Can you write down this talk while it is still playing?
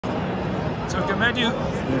So Gemedu,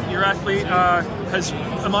 your athlete,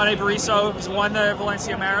 Amane Beriso has won the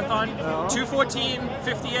Valencia Marathon,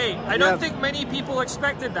 2:14:58. I don't think many people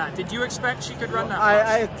expected that. Did you expect she could run that fast?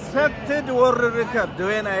 I expected world record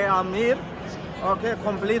when I am here, okay,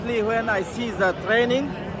 completely when I see the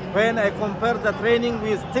training, when I compare the training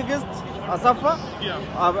with Tigist, Asafa,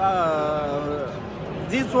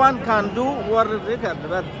 this one can do world record,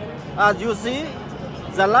 but as you see,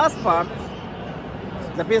 the last part,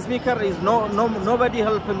 the pacemaker is nobody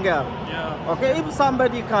helping her. Okay, if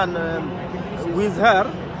somebody can with her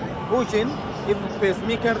pushing, if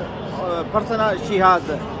pacemaker she has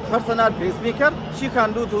a personal pacemaker, she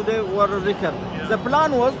can do today world record. The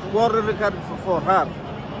plan was world record for her.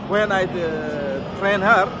 When I train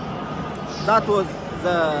her, that was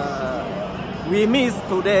we missed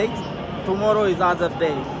today. Tomorrow is other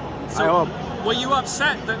day. So I hope. Were you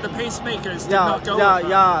upset that the pacemakers did not go?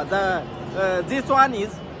 This one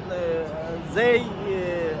is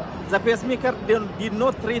the pacemaker did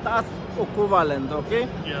not treat us equivalent. Okay.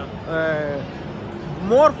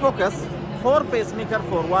 More focus for pacemaker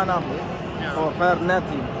for one army, for her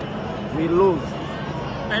nothing. We lose.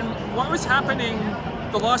 And what was happening?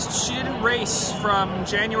 She didn't race from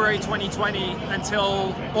January 2020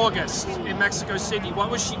 until August in Mexico City. What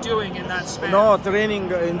was she doing in that span? No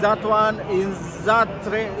training in that one.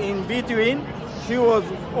 In between, she was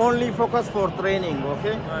only focused for training.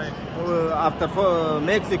 Okay. Right. After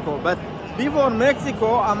Mexico, but before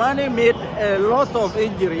Mexico, Amane made a lot of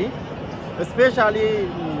injury, especially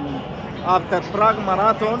after Prague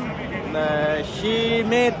Marathon. She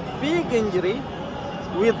made big injury.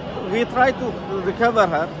 We try to recover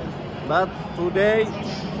her, but today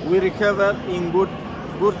we recover in good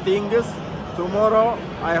things. Tomorrow,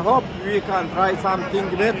 I hope we can try something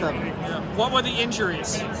better. What were the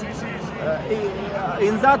injuries?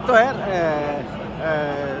 In that way,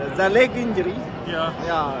 the leg injury.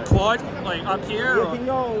 Quad, like up here?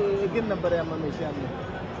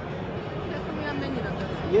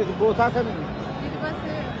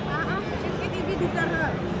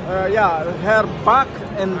 Her back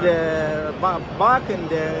and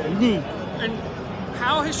knee. And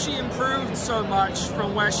how has she improved so much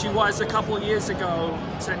from where she was a couple of years ago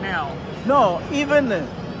to now? No, even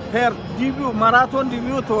her marathon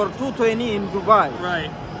debut for 2:20 in Dubai.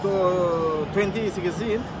 Right. To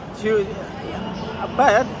 2016.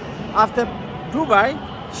 But after Dubai,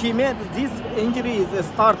 she made this injury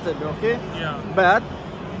started. Okay. But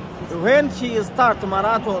when she start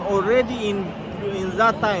marathon already in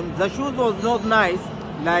that time, the shoes was not nice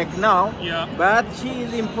like now, but she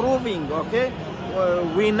is improving. Okay,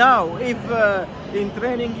 we now, if in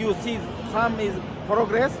training you see some is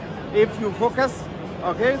progress, if you focus,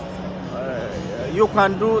 okay, you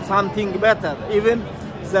can do something better. Even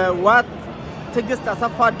what Tigist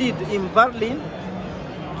Asafa did in Berlin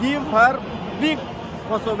give her big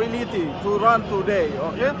possibility to run today.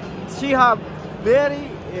 Okay, she have very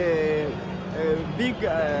big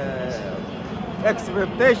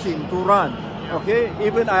expectation to run. Okay,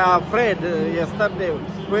 even I am afraid yesterday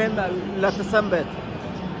when Latisambet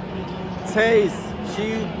says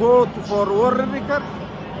she go for world record,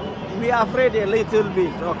 we are afraid a little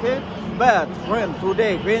bit. Okay, but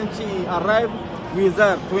today when she arrived with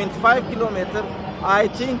her 25 kilometers, I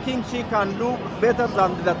thinking she can do better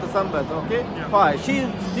than Latisambet. Okay, why?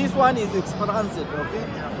 This one is experienced. Okay,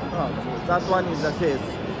 that one is the case.